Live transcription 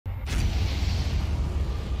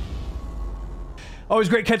Always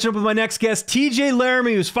great catching up with my next guest, TJ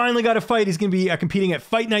Laramie, who's finally got a fight. He's going to be competing at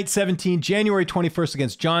Fight Night 17, January 21st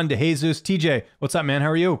against John DeJesus. TJ, what's up, man? How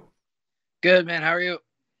are you? Good, man. How are you?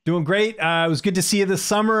 Doing great. It was good to see you this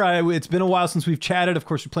summer. It's been a while since we've chatted. Of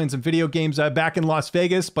course, we're playing some video games back in Las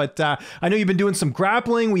Vegas, but I know you've been doing some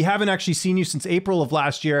grappling. We haven't actually seen you since April of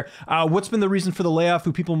last year. What's been the reason for the layoff,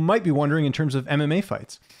 who people might be wondering in terms of MMA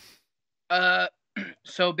fights?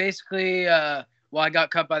 So basically, I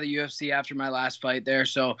got cut by the UFC after my last fight there.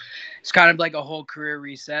 So it's kind of like a whole career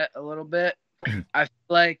reset a little bit, I feel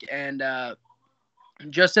like. And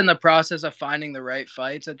just in the process of finding the right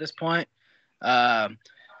fights at this point.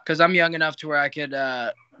 Because I'm young enough to where I could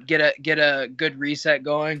get a good reset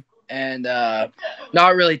going and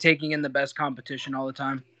not really taking in the best competition all the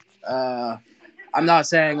time. I'm not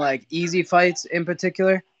saying like easy fights in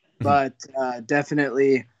particular, but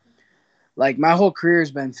definitely like my whole career has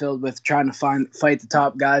been filled with trying to fight the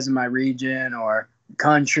top guys in my region or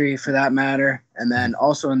country for that matter. And then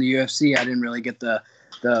also in the UFC, I didn't really get the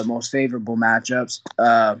most favorable matchups.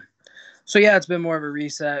 So yeah, it's been more of a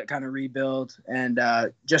reset, kind of rebuild, and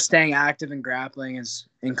just staying active in grappling is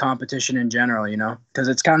in competition in general, you know, because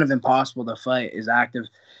it's kind of impossible to fight as active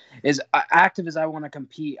as I want to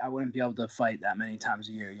compete. I wouldn't be able to fight that many times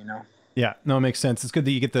a year, you know. Yeah, no, it makes sense. It's good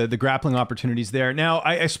that you get the grappling opportunities there. Now,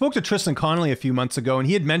 I spoke to Tristan Connolly a few months ago, and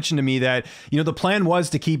he had mentioned to me that, you know, the plan was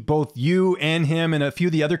to keep both you and him and a few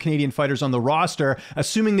of the other Canadian fighters on the roster,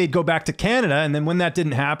 assuming they'd go back to Canada. And then when that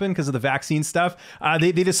didn't happen because of the vaccine stuff,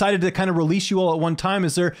 they decided to kind of release you all at one time.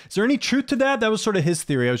 Is there any truth to that? That was sort of his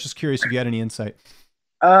theory. I was just curious if you had any insight.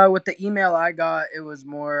 With the email I got, it was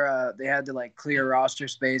more they had to like clear roster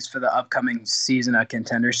space for the upcoming season of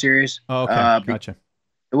Contender Series. Oh, okay, gotcha.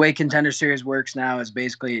 The way Contender Series works now is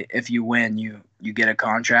basically if you win, you get a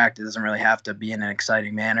contract. It doesn't really have to be in an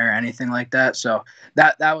exciting manner or anything like that. So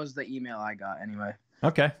that was the email I got anyway.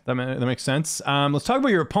 Okay, that makes sense. Let's talk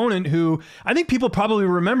about your opponent, who I think people probably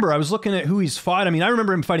remember. I was looking at who he's fought. I mean, I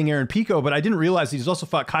remember him fighting Aaron Pico, but I didn't realize he's also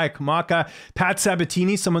fought Kaya Kamaka, Pat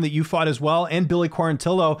Sabatini, someone that you fought as well, and Billy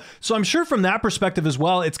Quarantillo. So I'm sure from that perspective as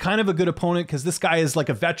well, it's kind of a good opponent because this guy is like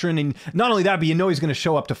a veteran. And not only that, but you know he's going to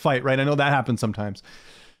show up to fight, right? I know that happens sometimes.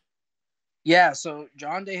 Yeah, so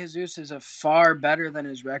John DeJesus is a far better than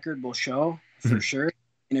his record will show, for sure.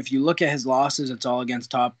 And if you look at his losses, it's all against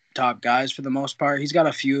top guys for the most part. He's got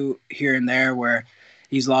a few here and there where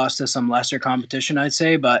he's lost to some lesser competition, I'd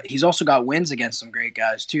say, but he's also got wins against some great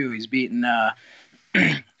guys too. He's beaten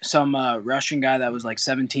some Russian guy that was like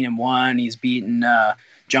 17-1. He's beaten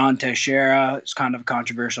John Teixeira. It's kind of a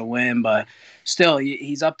controversial win, but still,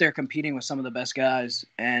 he's up there competing with some of the best guys.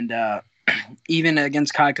 And even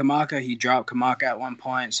against Kai Kamaka, he dropped Kamaka at one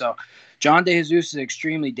point. So John DeJesus is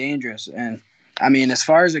extremely dangerous. And I mean, as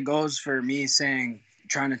far as it goes for me saying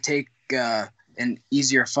trying to take an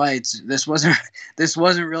easier fights, this wasn't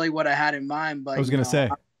really what I had in mind. But I was going to say,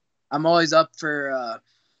 I'm always up for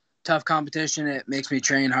tough competition. It makes me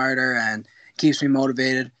train harder and keeps me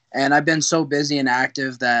motivated. And I've been so busy and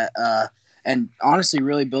active that, and honestly,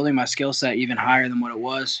 really building my skill set even higher than what it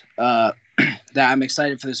was, that I'm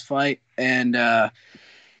excited for this fight. And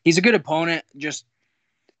he's a good opponent. Just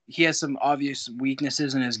he has some obvious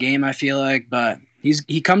weaknesses in his game, I feel like, but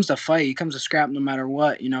he comes to fight. He comes to scrap no matter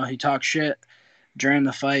what. You know, he talks shit during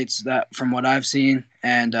the fights, that from what I've seen,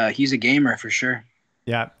 and he's a gamer for sure.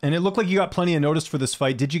 Yeah, and it looked like you got plenty of notice for this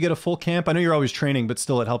fight. Did you get a full camp? I know you're always training, but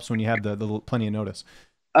still it helps when you have the plenty of notice.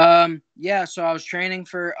 Yeah, so I was training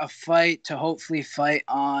for a fight to hopefully fight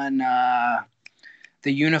on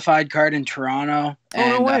the Unified card in Toronto. Oh,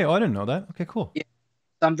 no way. I didn't know that. Okay, cool. Yeah,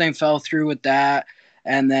 something fell through with that.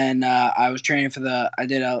 And then I was training I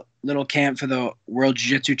did a little camp for the World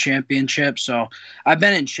Jiu-Jitsu Championship. So I've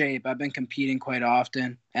been in shape. I've been competing quite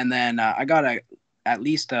often. And then I got at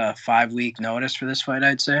least a 5-week notice for this fight,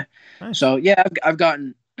 I'd say. Nice. So yeah, I've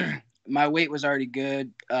gotten, my weight was already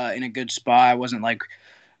good, in a good spot. I wasn't like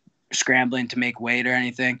scrambling to make weight or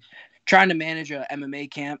anything. Trying to manage a MMA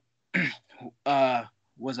camp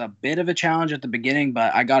was a bit of a challenge at the beginning,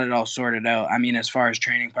 but I got it all sorted out. I mean, as far as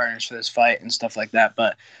training partners for this fight and stuff like that,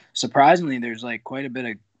 but surprisingly, there's like quite a bit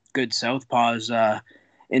of good southpaws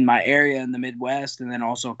in my area in the Midwest, and then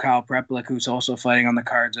also Kyle Preplik, who's also fighting on the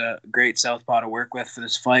card's a great southpaw to work with for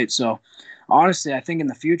this fight. So honestly, I think in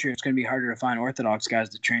the future, it's going to be harder to find orthodox guys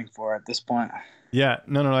to train for at this point. Yeah,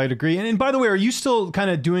 no, I'd agree. And by the way, are you still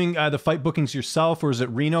kind of doing the fight bookings yourself, or is it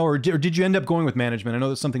Reno, or did you end up going with management? I know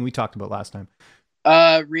that's something we talked about last time.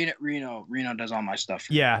 Reno does all my stuff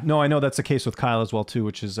for me. Yeah, no, I know that's the case with Kyle as well too,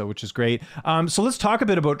 which is great. So let's talk a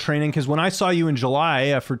bit about training, because when I saw you in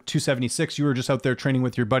July for 276, you were just out there training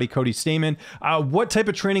with your buddy Cody Stamen. What type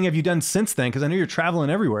of training have you done since then? Because I know you're traveling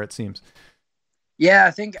everywhere, it seems. Yeah,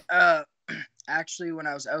 I think actually when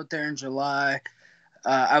I was out there in July,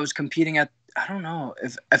 I was competing at, I don't know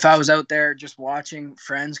if I was out there just watching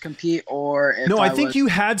friends compete or if No, I I think was. you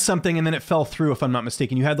had something and then it fell through, if I'm not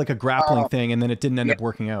mistaken. You had like a grappling Oh, thing and then it didn't end yeah, up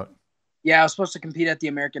working out. yeah. I was supposed to compete at the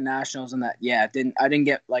American Nationals, and that, yeah, I didn't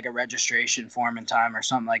get like a registration form in time or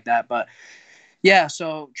something like that. But yeah,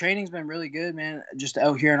 so training's been really good, man. Just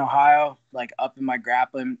out here in Ohio, like up in my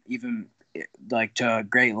grappling, even like to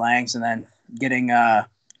great lengths, and then getting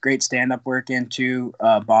great stand up work into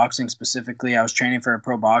boxing specifically. I was training for a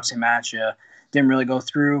pro boxing match. Didn't really go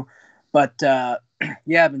through, but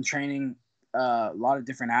yeah, I've been training a lot of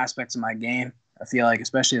different aspects of my game. I feel like,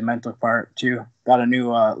 especially the mental part too. Got a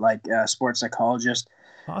new sports psychologist,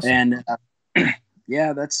 Awesome. and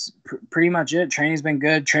yeah, that's pretty much it. Training's been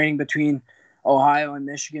good. Training between Ohio and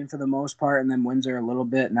Michigan for the most part, and then Windsor a little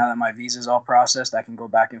bit. Now that my visa's all processed, I can go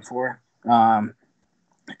back and forth. And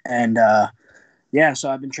yeah, so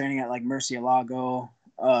I've been training at like Murcielago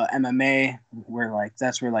MMA, where like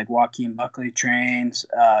that's where like Joaquin Buckley trains,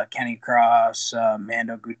 Kenny Cross,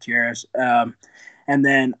 Mando Gutierrez, and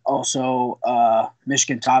then also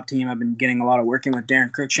Michigan Top Team. I've been getting a lot of working with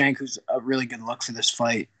Darren Cruikshank, who's a really good look for this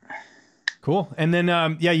fight. Cool. And then,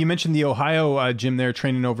 yeah, you mentioned the Ohio gym there,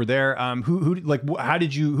 training over there. Who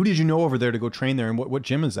did you know over there to go train there, and what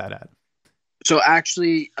gym is that at? So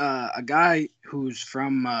actually, a guy who's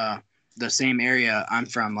from the same area I'm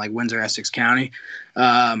from, like Windsor, Essex County,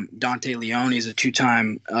 Dante Leone. He's a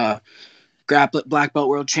two-time black belt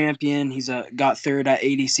world champion. He's got third at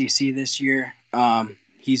ADCC this year.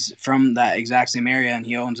 He's from that exact same area, and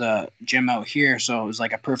he owns a gym out here. So it was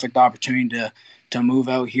like a perfect opportunity to move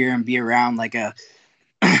out here and be around like a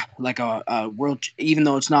world, even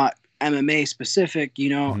though it's not MMA specific,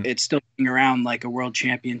 Mhm. it's still being around like a world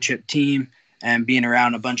championship team and being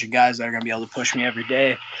around a bunch of guys that are going to be able to push me every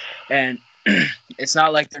day. And it's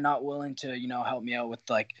not like they're not willing to, help me out with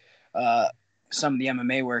like some of the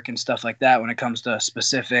MMA work and stuff like that when it comes to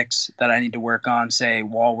specifics that I need to work on, say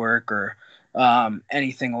wall work or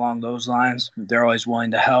anything along those lines. They're always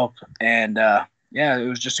willing to help. And yeah, it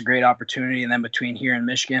was just a great opportunity. And then between here and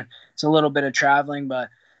Michigan, it's a little bit of traveling, but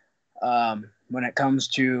when it comes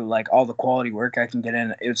to like all the quality work I can get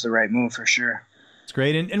in, it's the right move for sure. It's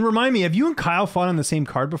great. And remind me, have you and Kyle fought on the same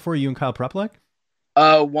card before? You and Kyle Preplik?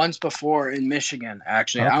 Once before in Michigan,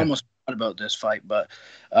 actually. I Okay. almost forgot about this fight, but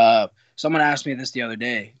someone asked me this the other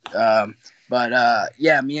day. But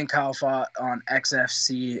yeah, me and Kyle fought on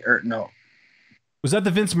XFC, or no, Was that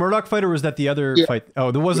the Vince Murdoch fight, or was that the other yeah, fight?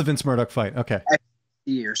 Oh, there was a Vince Murdoch fight. Okay.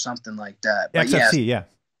 XFC or something like that. But yeah, XFC, yeah.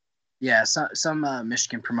 yeah, some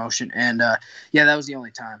Michigan promotion, and yeah, that was the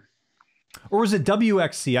only time. Or was it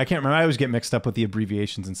WXC? I can't remember. I always get mixed up with the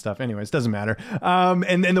abbreviations and stuff. Anyways, doesn't matter.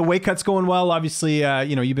 And the weight cut's going well. Obviously,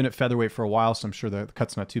 you've been at featherweight for a while, so I'm sure the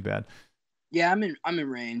cut's not too bad. Yeah, I'm in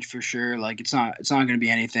range for sure. Like it's not going to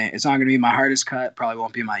be anything. It's not going to be my hardest cut. Probably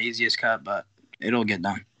won't be my easiest cut, but it'll get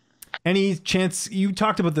done. Any chance, you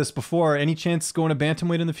talked about this before, any chance going to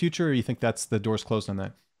bantamweight in the future, or you think that's the door's closed on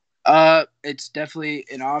that? It's definitely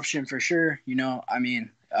an option for sure. I mean,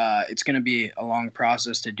 it's going to be a long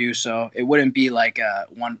process to do so. It wouldn't be like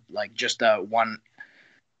one like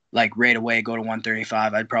right away go to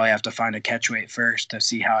 135. I'd probably have to find a catch weight first to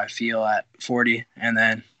see how I feel at 40, and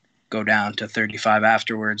then go down to 35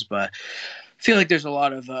 afterwards. But I feel like there's a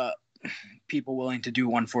lot of people willing to do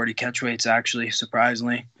 140 catch weights, actually,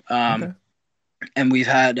 surprisingly. Okay. And we've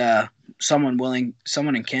had someone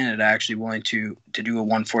in Canada actually willing to do a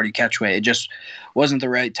 140 catch weight. It just wasn't the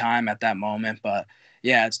right time at that moment, but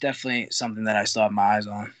yeah, it's definitely something that I still have my eyes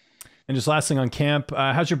on. And just last thing on camp,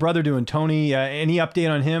 how's your brother doing, Tony? Any update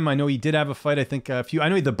on him? I know he did have a fight. I think I know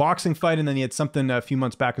he had the boxing fight, and then he had something a few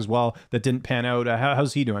months back as well that didn't pan out.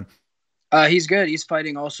 How's he doing? He's good. He's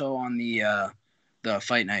fighting also on the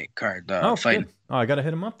fight night card. Oh, Fight. good. Oh, I got to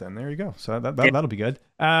hit him up then. There you go. So that'll be good.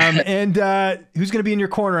 And who's going to be in your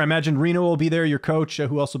corner? I imagine Reno will be there, your coach.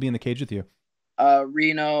 Who else will be in the cage with you?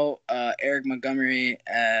 Reno, Eric Montgomery,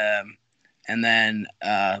 and then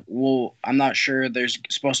I'm not sure. There's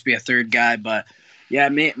supposed to be a third guy, but yeah,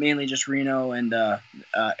 mainly just Reno and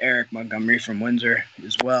Eric Montgomery from Windsor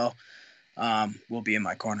as well. Will be in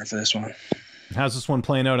my corner for this one. How's this one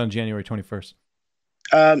playing out on January 21st?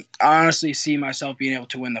 I honestly see myself being able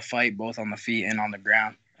to win the fight both on the feet and on the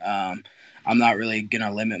ground. I'm not really going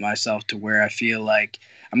to limit myself to where I feel like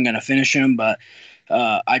I'm going to finish him, but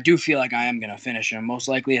I do feel like I am going to finish him, most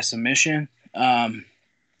likely a submission.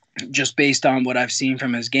 Just based on what I've seen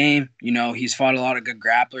from his game. You know, he's fought a lot of good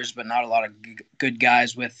grapplers, but not a lot of good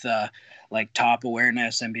guys with like top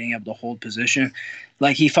awareness and being able to hold position.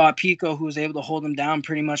 Like he fought Pico, who was able to hold him down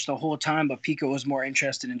pretty much the whole time, but Pico was more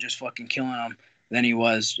interested in just fucking killing him than he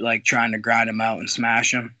was like trying to grind him out and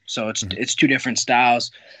smash him. So it's two different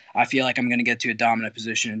styles. I feel like I'm going to get to a dominant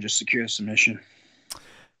position and just secure a submission.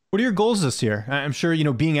 What are your goals this year? I'm sure, you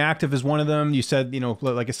know, being active is one of them. You said, you know,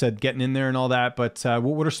 like I said, getting in there and all that. But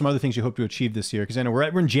what are some other things you hope to achieve this year? Because I know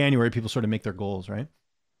we're in January. People sort of make their goals, right?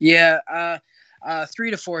 Yeah,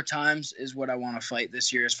 3 to 4 times is what I want to fight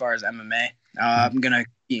this year as far as MMA. I'm going to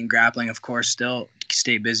be in grappling, of course, still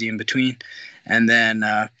stay busy in between. And then,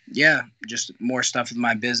 yeah, just more stuff with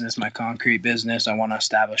my business, my concrete business. I want to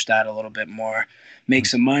establish that a little bit more, make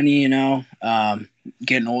some money, you know.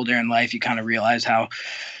 Getting older in life, you kind of realize how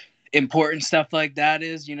important stuff like that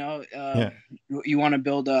is, you know. You want to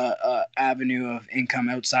build a avenue of income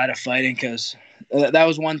outside of fighting, because that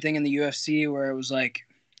was one thing in the UFC where it was like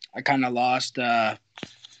I kind of lost. I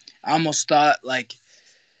almost thought like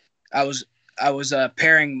I was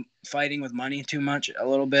pairing fighting with money too much a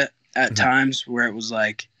little bit at times, where it was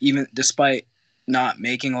like, even despite not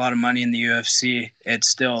making a lot of money in the UFC, it's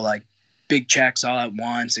still like big checks all at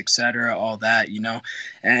once, etc., all that, you know.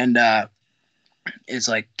 And it's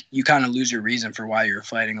like you kind of lose your reason for why you're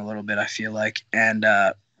fighting a little bit, I feel like. And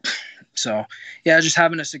so yeah, just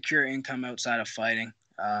having a secure income outside of fighting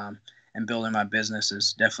and building my business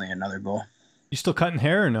is definitely another goal. You still cutting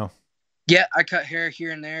hair or no? Yeah, I cut hair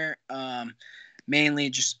here and there. Mainly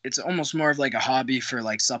just, it's almost more of like a hobby for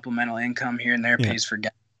like supplemental income here and there, pays for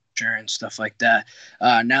gas insurance, stuff like that.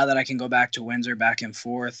 Now that I can go back to Windsor back and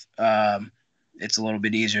forth, it's a little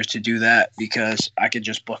bit easier to do that because I could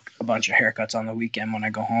just book a bunch of haircuts on the weekend when I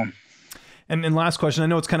go home. And last question, I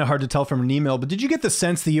know it's kind of hard to tell from an email, but did you get the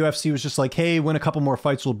sense the UFC was just like, hey, win a couple more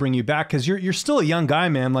fights, we'll bring you back? Because you're still a young guy,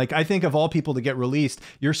 man. Like, I think of all people to get released,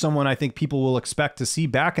 you're someone I think people will expect to see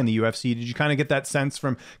back in the UFC. Did you kind of get that sense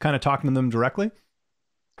from kind of talking to them directly?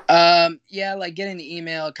 Yeah, like getting the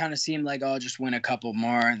email, it kind of seemed like, oh, just win a couple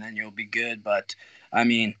more and then you'll be good. But I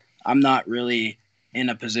mean, I'm not really in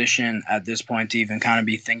a position at this point to even kind of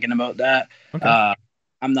be thinking about that. Okay.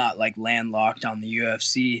 I'm not like landlocked on the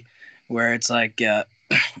UFC, where it's like,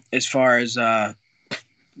 as far as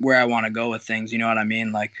where I want to go with things, you know what I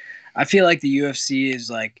mean? Like, I feel like the UFC is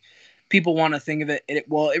like, people want to think of it.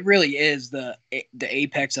 Well, it really is the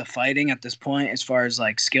apex of fighting at this point, as far as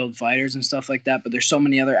like skilled fighters and stuff like that. But there's so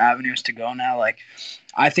many other avenues to go now. Like,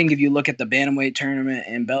 I think if you look at the bantamweight tournament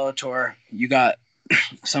in Bellator, you got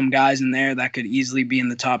some guys in there that could easily be in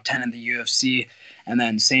the top 10 of the UFC. And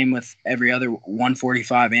then same with every other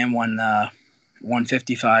 145 and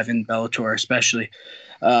 155 in Bellator, especially.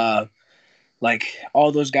 Like,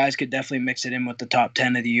 all those guys could definitely mix it in with the top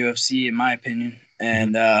 10 of the UFC, in my opinion.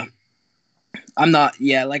 And I'm not,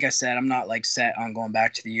 like I said, I'm not like set on going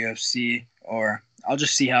back to the UFC, or I'll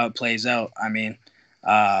just see how it plays out. I mean,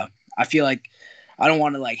 I feel like I don't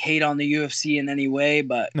want to like hate on the UFC in any way,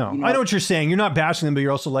 but no, you know, I know what you're saying. You're not bashing them, but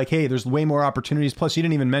you're also like, hey, there's way more opportunities. Plus, you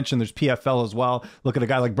didn't even mention there's PFL as well. Look at a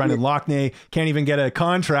guy like Brendan Loughnane, can't even get a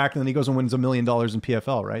contract, and then he goes and wins $1 million in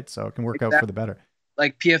PFL, right? So it can work out for the better.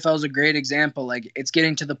 Like, PFL is a great example. Like, it's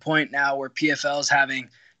getting to the point now where PFL is having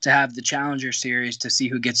to have the Challenger Series to see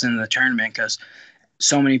who gets into the tournament, because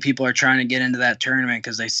so many people are trying to get into that tournament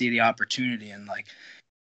because they see the opportunity. And like,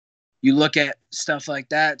 you look at stuff like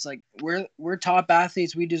that, it's like we're top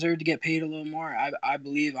athletes. We deserve to get paid a little more. I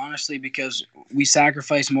believe, honestly, because we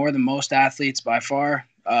sacrifice more than most athletes by far,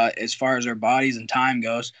 as far as our bodies and time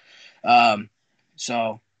goes.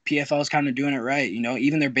 So PFL is kind of doing it right. You know,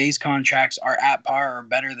 even their base contracts are at par or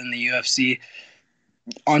better than the UFC.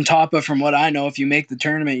 On top of, from what I know, if you make the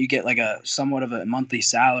tournament, you get like a somewhat of a monthly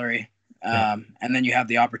salary. And then you have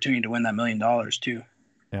the opportunity to win that $1 million too.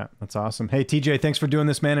 Yeah, that's awesome. Hey, TJ, thanks for doing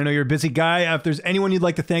this, man. I know you're a busy guy. If there's anyone you'd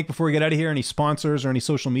like to thank before we get out of here, any sponsors or any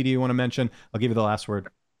social media you want to mention, I'll give you the last word.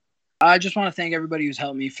 I just want to thank everybody who's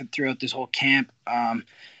helped me throughout this whole camp.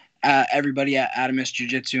 Everybody at Adamus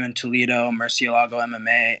Jiu-Jitsu in Toledo, Murcielago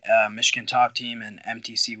MMA, Michigan Top Team, and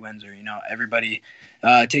MTC Windsor. You know, everybody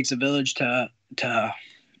takes a village to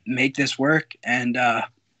make this work. And,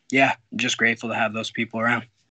 yeah, I'm just grateful to have those people around.